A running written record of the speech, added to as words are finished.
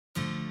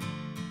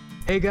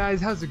Hey guys,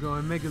 how's it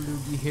going?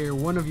 MegaLugia here,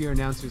 one of your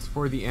announcers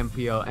for the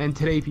MPL, and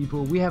today,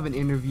 people, we have an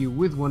interview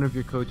with one of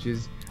your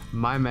coaches,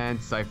 my man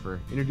Cipher.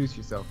 Introduce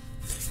yourself.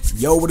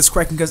 Yo, what is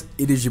cracking, guys?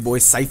 It is your boy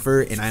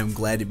Cipher, and I am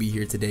glad to be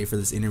here today for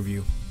this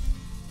interview.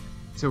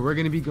 So we're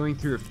going to be going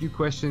through a few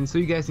questions so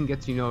you guys can get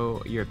to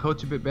know your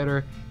coach a bit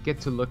better, get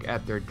to look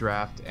at their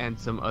draft, and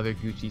some other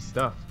Gucci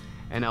stuff.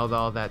 And with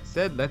all that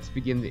said, let's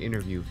begin the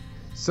interview.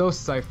 So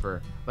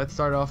Cipher, let's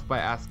start off by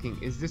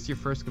asking, is this your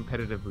first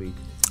competitive league?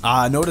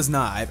 No, it is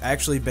not. I've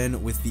actually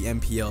been with the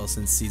MPL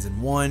since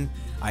Season 1.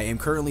 I am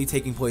currently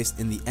taking place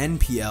in the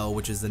NPL,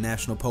 which is the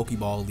National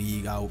Pokeball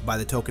League by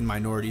the Token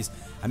Minorities.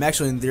 I'm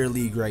actually in their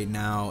league right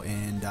now,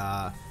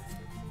 and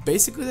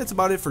basically that's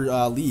about it for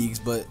leagues.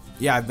 But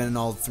yeah, I've been in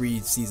all 3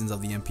 seasons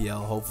of the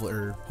MPL.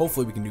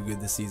 Hopefully we can do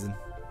good this season.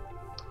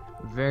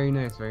 Very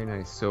nice, very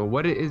nice. So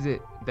what is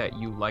it that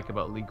you like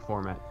about league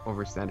format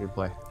over standard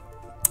play?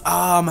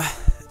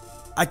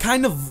 I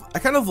kind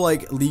of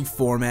like league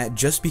format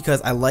just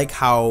because I like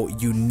how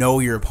you know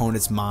your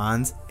opponent's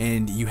mons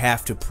and you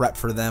have to prep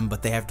for them,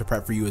 but they have to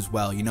prep for you as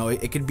well. You know,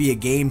 it could be a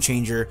game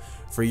changer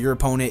for your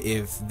opponent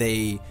if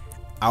they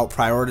out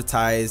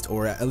prioritized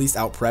or at least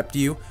out prepped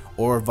you,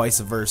 or vice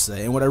versa.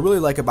 And what I really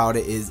like about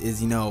it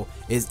is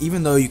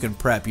even though you can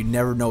prep, you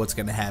never know what's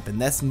gonna happen.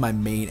 That's my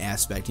main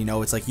aspect. You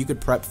know, it's like you could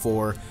prep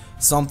for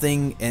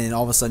something and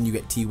all of a sudden you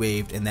get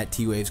T-waved, and that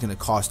T-wave is gonna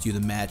cost you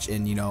the match.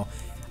 And you know,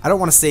 I don't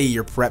want to say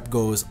your prep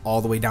goes all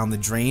the way down the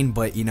drain,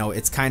 but you know,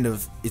 it's kind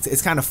of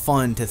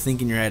fun to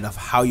think in your head of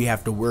how you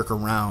have to work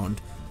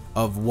around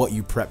of what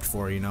you prepped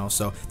for, you know.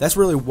 So that's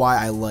really why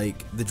I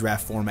like the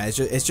draft format.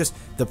 It's just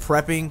the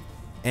prepping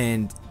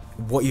and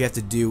what you have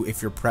to do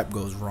if your prep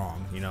goes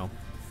wrong, you know.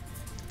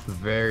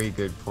 Very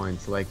good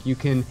points. Like, you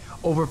can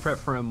over prep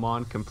for a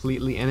mon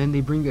completely, and then they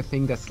bring the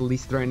thing that's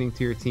least threatening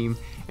to your team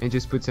and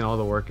just puts in all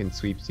the work and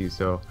sweeps you.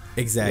 So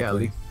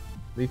exactly, yeah,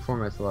 league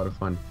format's a lot of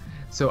fun.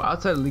 So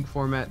outside of league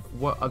format,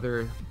 what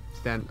other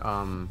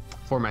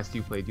formats do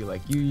you play? Do you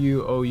like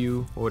UU,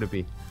 OU? What would it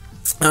be?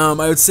 I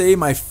would say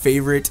my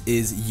favorite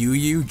is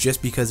UU,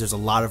 just because there's a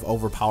lot of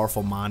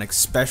overpowerful mon,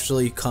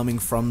 especially coming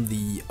from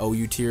the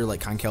OU tier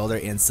like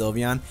Conkeldurr and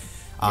Sylveon.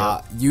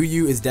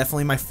 UU is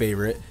definitely my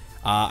favorite.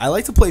 I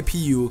like to play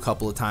PU a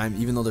couple of times,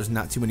 even though there's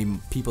not too many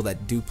people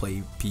that do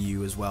play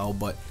PU as well,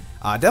 but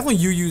definitely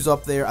UU's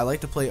up there. I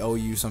like to play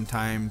OU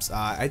sometimes.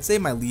 I'd say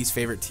my least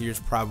favorite tier is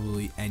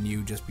probably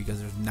NU, just because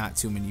there's not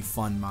too many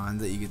fun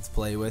mons that you get to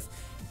play with.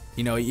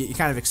 You know, you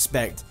kind of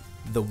expect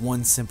the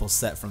one simple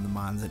set from the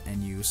mons at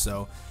NU.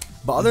 So,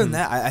 but other than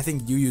that, I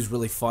think UU is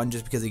really fun,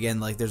 just because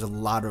again, like, there's a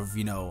lot of,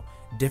 you know,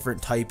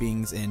 different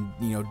typings and,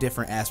 you know,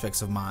 different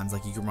aspects of mons.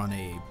 Like, you can run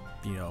a,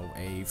 you know,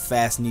 a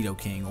fast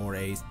Nidoking or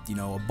a, you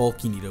know, a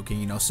bulky Nidoking,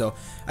 you know. So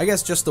I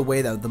guess just the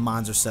way that the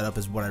mons are set up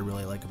is what I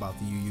really like about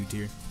the UU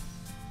tier.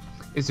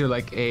 Is there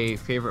like a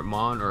favorite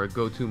mon or a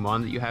go-to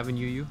mon that you have in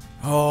UU?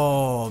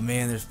 Oh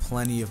man, there's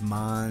plenty of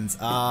mons.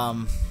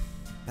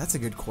 That's a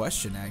good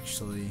question,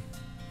 actually.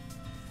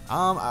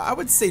 I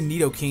would say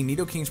Nidoking.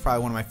 Nidoking's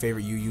probably one of my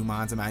favorite UU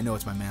mons. I mean, I know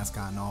it's my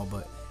mascot and all,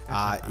 but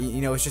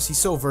you know, it's just he's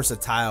so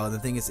versatile. And the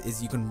thing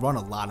is you can run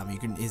a lot of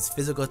him. His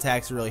physical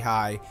attack's really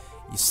high.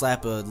 You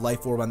slap a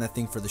life orb on that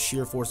thing for the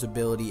sheer force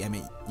ability. I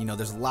mean, you know,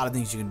 there's a lot of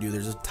things you can do.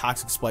 There's a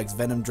Toxic Spikes,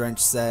 Venom Drench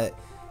set.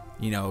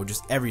 You know,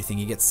 just everything.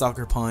 You get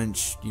Sucker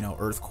Punch, you know,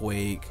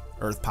 Earthquake,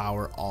 Earth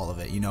Power, all of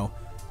it, you know.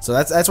 So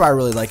that's why I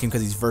really like him,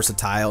 because he's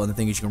versatile, and the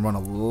thing is you can run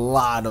a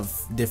lot of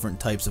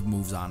different types of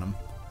moves on him.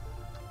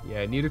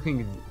 Yeah,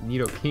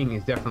 Nidoking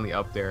is definitely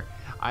up there.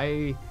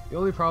 The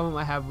only problem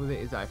I have with it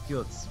is I feel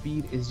its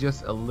speed is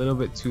just a little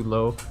bit too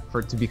low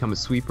for it to become a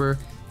sweeper.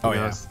 You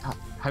know,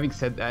 having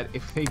said that,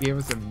 if they gave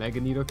us a Mega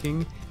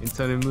Nidoking in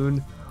Sun and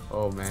Moon,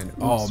 oh man.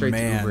 Oh straight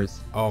man. To Ubers.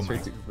 Oh straight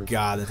my to Ubers.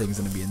 god, that thing's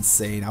gonna be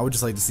insane. I would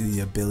just like to see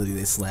the ability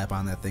they slap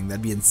on that thing.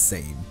 That'd be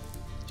insane.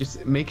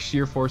 Just make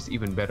sheer force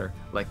even better.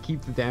 Like,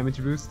 keep the damage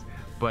boost,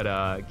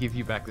 but give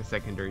you back the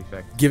secondary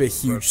effect. Give a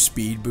huge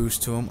speed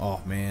boost to him. Oh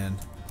man.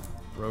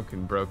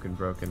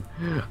 Broken.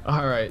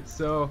 Alright,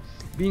 so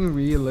being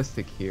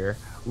realistic here,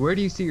 where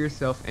do you see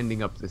yourself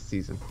ending up this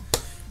season?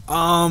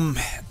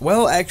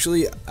 Well,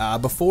 actually,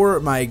 before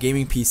my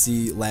gaming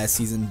PC last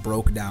season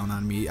broke down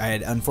on me, I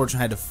had unfortunately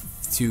had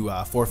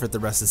to forfeit the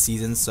rest of the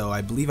season. So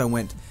I believe I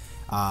went,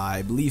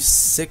 I believe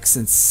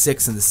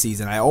 6-6 in the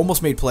season. I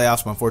almost made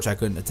playoffs, but unfortunately I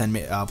couldn't attend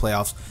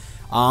playoffs.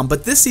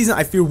 But this season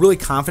I feel really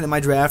confident in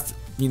my draft.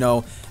 You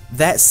know,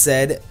 that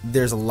said,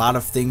 there's a lot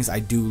of things I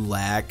do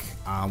lack,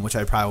 which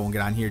I probably won't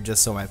get on here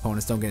just so my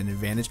opponents don't get an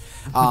advantage.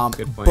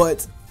 Good point.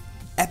 But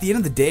at the end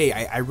of the day,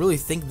 I really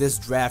think this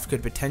draft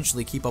could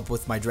potentially keep up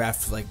with my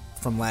draft, like,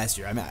 from last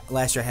year. I mean,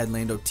 last year I had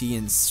Lando T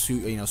and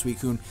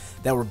Suicune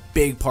that were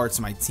big parts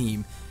of my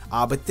team.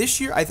 But this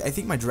year I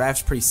think my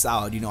draft's pretty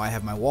solid. You know, I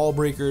have my wall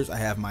breakers, I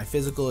have my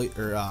physical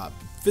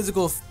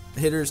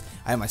hitters,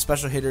 I have my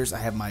special hitters, I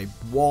have my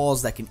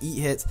walls that can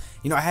eat hits.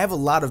 You know, I have a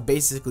lot of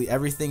basically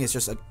everything. It's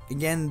just,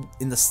 again,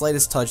 in the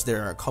slightest touch,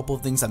 there are a couple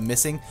of things I'm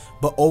missing,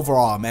 but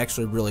overall, I'm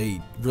actually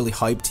really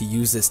hyped to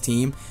use this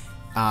team.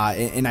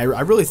 And I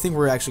really think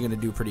we're actually going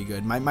to do pretty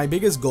good. My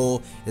biggest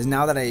goal is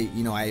now that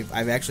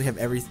I've actually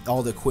have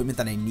all the equipment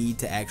that I need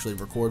to actually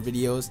record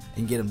videos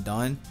and get them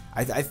done.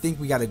 I think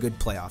we got a good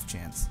playoff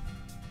chance.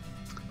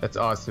 That's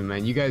awesome,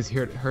 man. You guys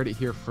heard it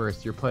here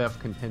first. Your playoff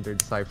contender,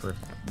 Cipher,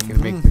 can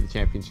make it to the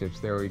championships.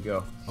 There we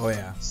go. Oh,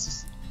 yeah.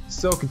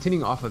 So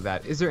continuing off of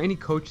that, is there any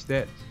coach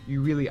that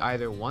you really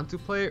either want to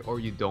play or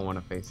you don't want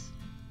to face?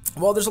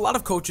 Well, there's a lot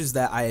of coaches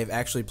that I have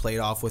actually played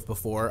off with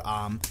before.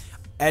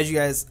 As you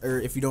guys, or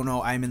if you don't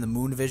know, I'm in the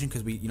Moon division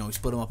because we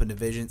split them up in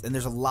divisions, and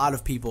there's a lot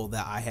of people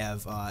that I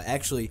have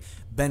actually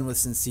been with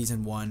since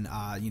season 1.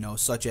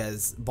 Such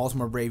as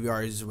Baltimore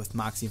Bravehearts with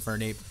Moxie and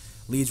Fernape,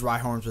 Leeds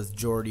Rhyhorns with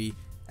Jordy,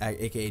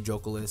 aka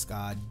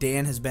Jocalisk.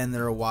 Dan has been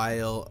there a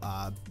while.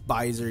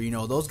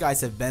 Bizer, those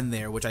guys have been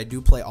there, which I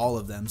do play all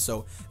of them.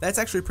 So that's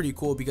actually pretty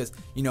cool because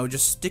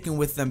just sticking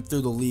with them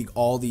through the league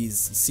all these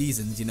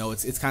seasons,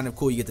 it's kind of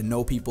cool. You get to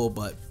know people,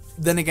 but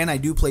then again, I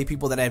do play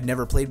people that I've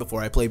never played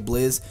before. I play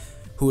Blizz,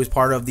 who is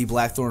part of the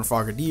Blackthorn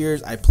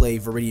Frogadiers. I play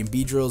Viridian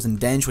Beedrills and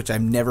Dench, which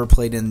I've never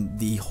played in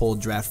the whole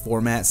draft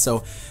format.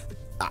 So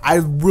I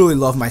really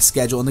love my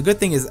schedule. And the good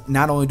thing is,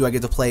 not only do I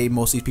get to play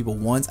most of these people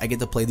once, I get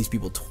to play these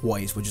people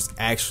twice, which is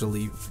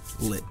actually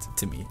lit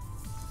to me.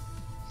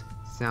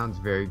 Sounds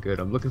very good.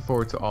 I'm looking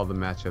forward to all the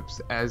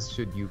matchups, as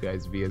should you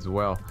guys be as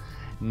well.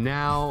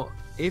 Now,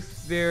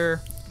 if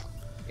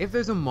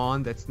there's a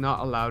Mon that's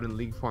not allowed in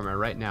league format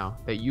right now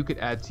that you could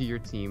add to your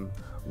team,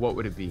 what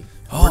would it be?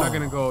 We're not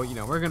gonna go,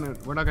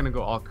 we're not gonna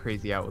go all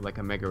crazy out with like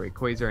a Mega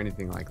Rayquaza or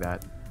anything like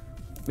that.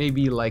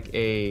 Maybe like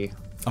a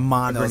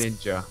Mon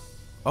Greninja.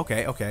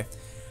 Okay.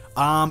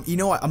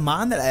 A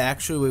Mon that I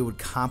actually would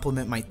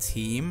complement my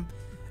team,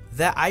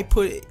 that I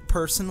put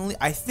personally,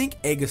 I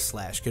think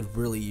Aegislash could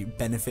really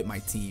benefit my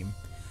team.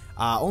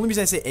 Only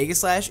reason I say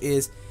Aegislash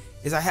is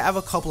I have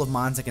a couple of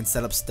Mons that can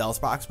set up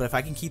Stealth Rocks, but if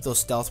I can keep those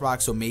Stealth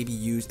Rocks, so maybe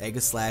use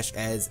Aegislash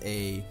as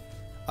a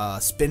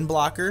spin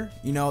blocker,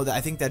 that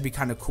I think that'd be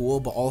kind of cool,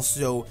 but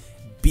also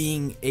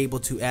being able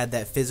to add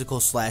that physical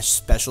 /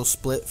 special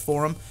split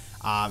for him.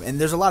 And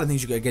there's a lot of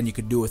things you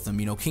could do with them.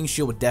 King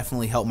Shield would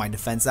definitely help my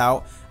defense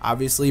out,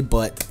 obviously,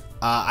 but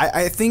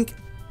I think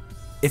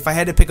if I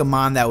had to pick a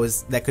Mon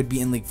that could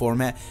be in league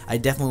format, I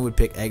definitely would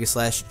pick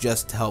Aegislash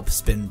just to help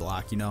spin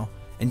block,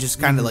 and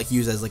just kind of like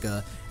use as you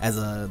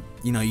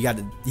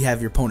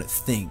have your opponent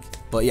think.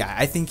 But yeah,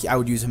 I think I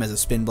would use him as a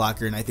spin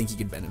blocker, and I think he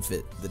could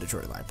benefit the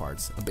Detroit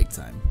Liepards a big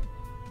time.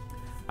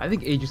 I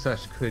think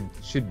Aegislash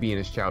should be in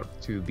a shout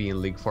to be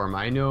in league form.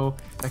 I know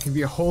that could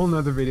be a whole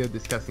nother video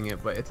discussing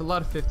it, but it's a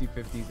lot of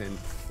 50-50s, and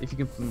if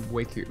you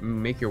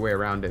can make your way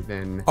around it,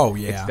 then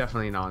it's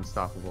definitely not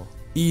unstoppable.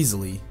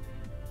 Easily.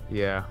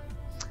 Yeah.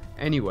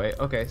 Anyway,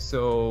 okay,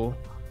 so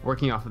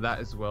working off of that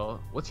as well,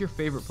 what's your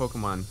favorite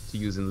Pokemon to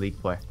use in league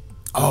play?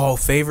 Oh,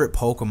 favorite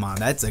Pokemon.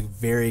 That's a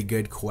very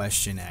good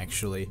question,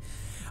 actually.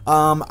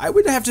 I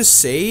would have to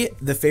say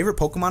the favorite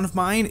Pokemon of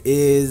mine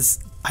is...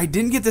 I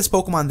didn't get this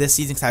Pokemon this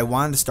season because I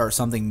wanted to start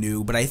something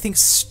new, but I think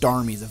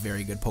Starmie is a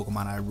very good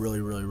Pokemon I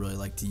really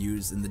like to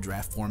use in the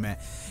draft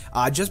format.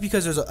 Just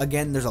because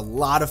there's a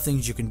lot of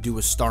things you can do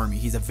with Starmie.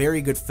 He's a very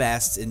good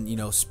fast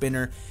and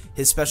spinner.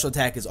 His special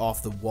attack is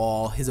off the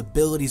wall. His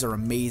abilities are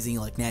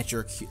amazing, like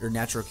Natural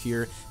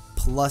Cure,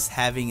 plus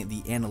having the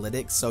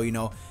analytics.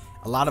 So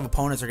a lot of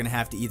opponents are going to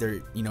have to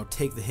either,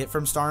 take the hit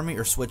from Starmie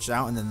or switch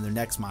out, and then their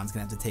next Mon's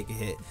going to have to take a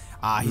hit.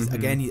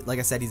 Like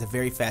I said, he's a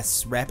very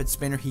fast rapid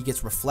spinner. He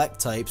gets Reflect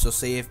type, so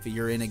say if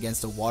you're in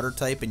against a water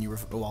type and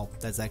well,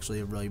 that's actually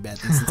a really bad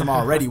thing since I'm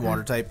already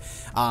water type,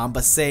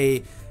 but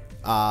say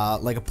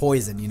like a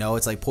poison,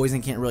 it's like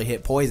poison can't really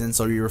hit poison,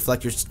 so you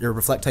reflect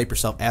type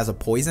yourself as a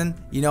poison,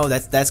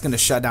 that's going to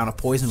shut down a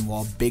poison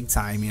wall big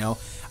time,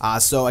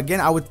 so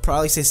again, I would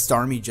probably say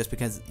Starmie just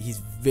because he's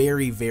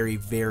very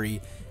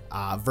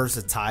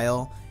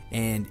versatile,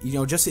 and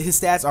just his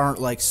stats aren't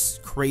like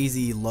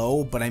crazy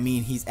low, but I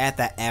mean he's at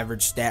that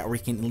average stat where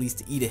he can at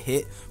least eat a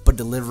hit but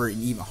deliver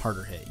an even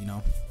harder hit.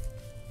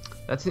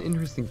 That's an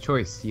interesting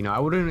choice. I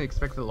wouldn't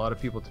expect a lot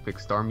of people to pick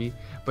Starmie,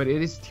 but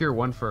it is tier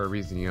 1 for a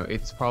reason.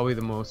 It's probably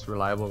the most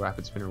reliable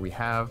rapid spinner we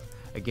have.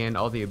 Again,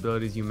 all the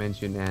abilities you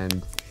mentioned,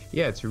 and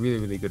yeah, it's a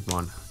really good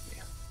one.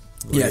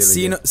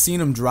 Seeing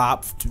him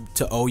drop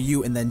to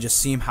OU and then just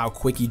seeing how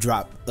quick he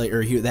dropped,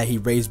 that he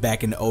raised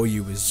back into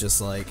OU was just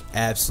like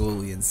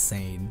absolutely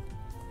insane.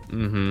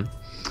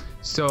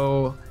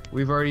 So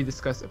we've already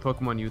discussed a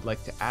Pokemon you'd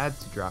like to add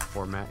to draft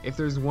format. If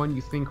there's one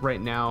you think right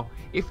now,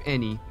 if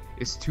any,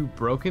 is too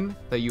broken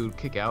that you would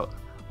kick out,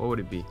 what would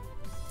it be?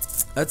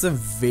 That's a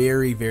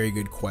very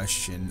good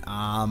question.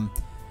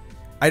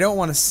 I don't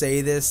want to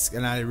say this,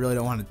 and I really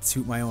don't want to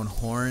toot my own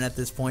horn at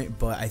this point,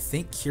 but I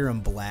think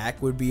Kyurem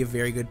Black would be a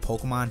very good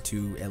Pokemon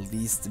to at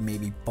least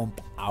maybe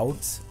bump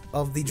out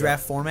of the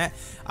draft format,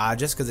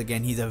 just because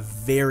again he's a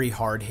very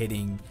hard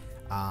hitting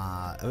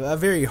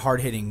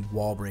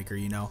wall breaker,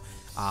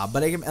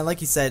 but again, and like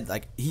you said,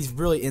 like he's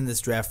really in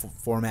this draft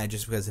format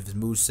just because of his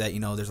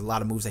moveset. There's a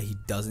lot of moves that he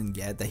doesn't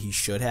get that he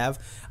should have.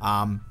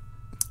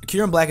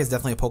 Kieran Black is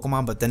definitely a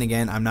Pokemon, but then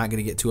again, I'm not going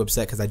to get too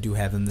upset because I do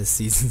have him this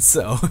season.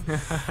 So,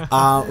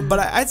 but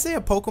I'd say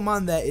a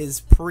Pokemon that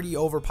is pretty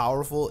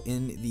overpowerful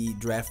in the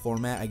draft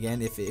format.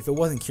 Again, if it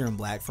wasn't Kieran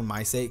Black for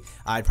my sake,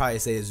 I'd probably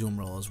say a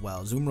Azumarill as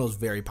well. Azumarill is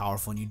very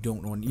powerful, and you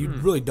don't know, you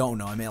really don't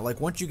know. I mean,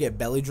 like once you get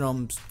belly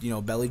drummed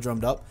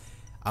up,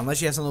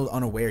 unless you have something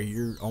unaware,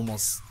 you're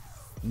almost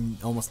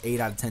 8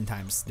 out of 10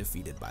 times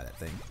defeated by that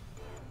thing.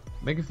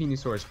 Mega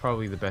Venusaur is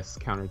probably the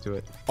best counter to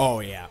it. Oh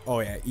yeah,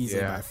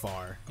 easily by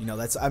far. You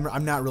know,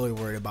 I'm not really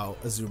worried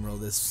about Azumarill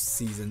this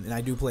season, and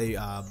I do play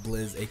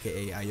Blizz,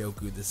 aka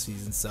Ioku, this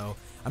season, so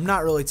I'm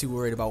not really too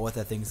worried about what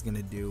that thing's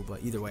gonna do.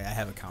 But either way, I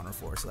have a counter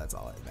for, so that's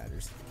all that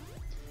matters.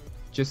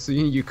 Just so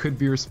you could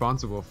be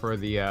responsible for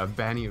the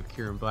banning of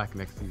Kieran Black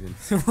next season.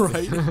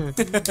 Right.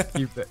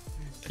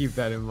 keep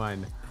that in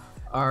mind.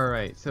 All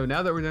right, so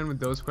now that we're done with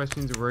those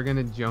questions, we're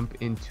gonna jump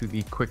into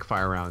the quick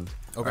fire round.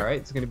 Okay. All right,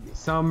 it's gonna be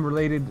some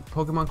related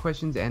Pokemon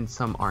questions and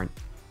some aren't.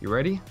 You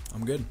ready?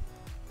 I'm good.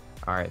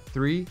 All right,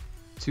 3,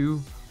 2,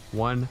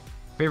 1.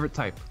 Favorite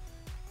type?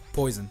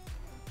 Poison.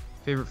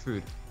 Favorite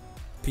food?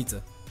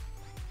 Pizza.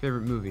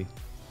 Favorite movie?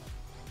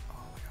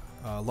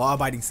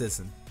 Law-abiding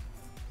citizen.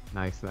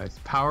 Nice.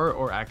 Power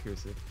or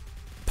accuracy?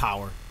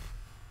 Power.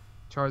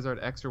 Charizard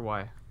X or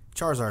Y?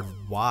 Charizard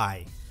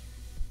Y.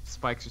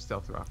 Spikes or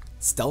Stealth Rock?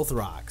 Stealth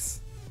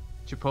Rocks.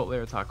 Chipotle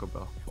or Taco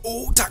Bell?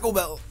 Oh, Taco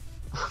Bell.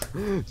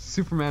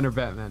 Superman or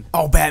Batman?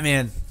 Oh,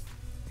 Batman.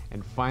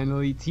 And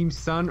finally, Team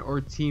Sun or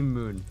Team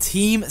Moon?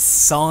 Team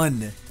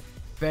Sun.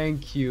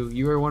 Thank you.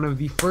 You are one of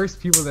the first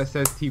people that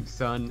says Team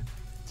Sun.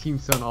 Team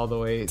Sun all the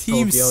way.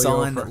 Team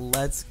Sun,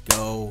 let's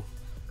go.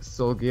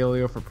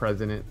 Solgaleo for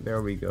president.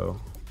 There we go.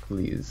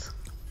 Please.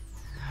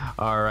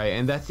 All right,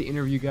 and that's the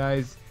interview,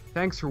 guys.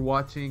 Thanks for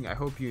watching. I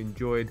hope you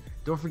enjoyed.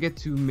 Don't forget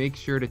to make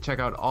sure to check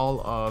out all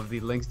of the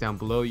links down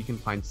below. You can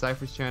find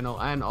Cipher's channel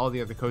and all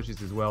the other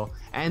coaches as well.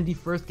 And the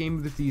first game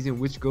of the season,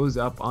 which goes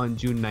up on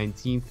June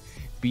 19th.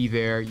 Be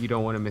there. You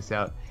don't want to miss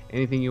out.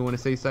 Anything you want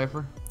to say,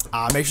 Cipher?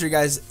 Make sure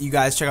you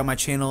guys check out my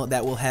channel.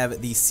 That will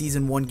have the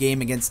Season 1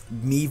 game against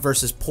me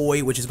versus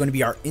Poi, which is going to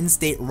be our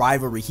in-state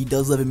rivalry. He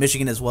does live in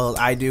Michigan as well as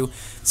I do,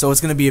 so it's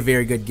going to be a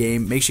very good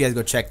game. Make sure you guys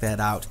go check that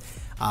out.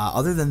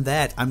 Other than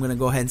that, I'm going to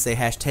go ahead and say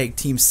hashtag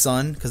Team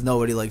Sun because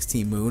nobody likes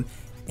Team Moon.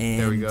 And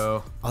there we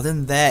go. Other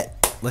than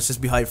that, let's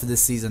just be hyped for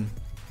this season.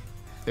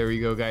 There we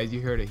go, guys.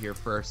 You heard it here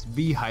first.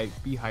 Be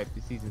hyped. Be hyped.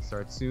 The season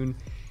starts soon.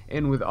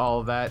 And with all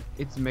of that,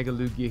 it's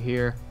MegaLugia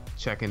here,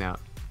 checking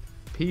out.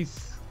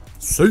 Peace.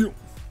 See you.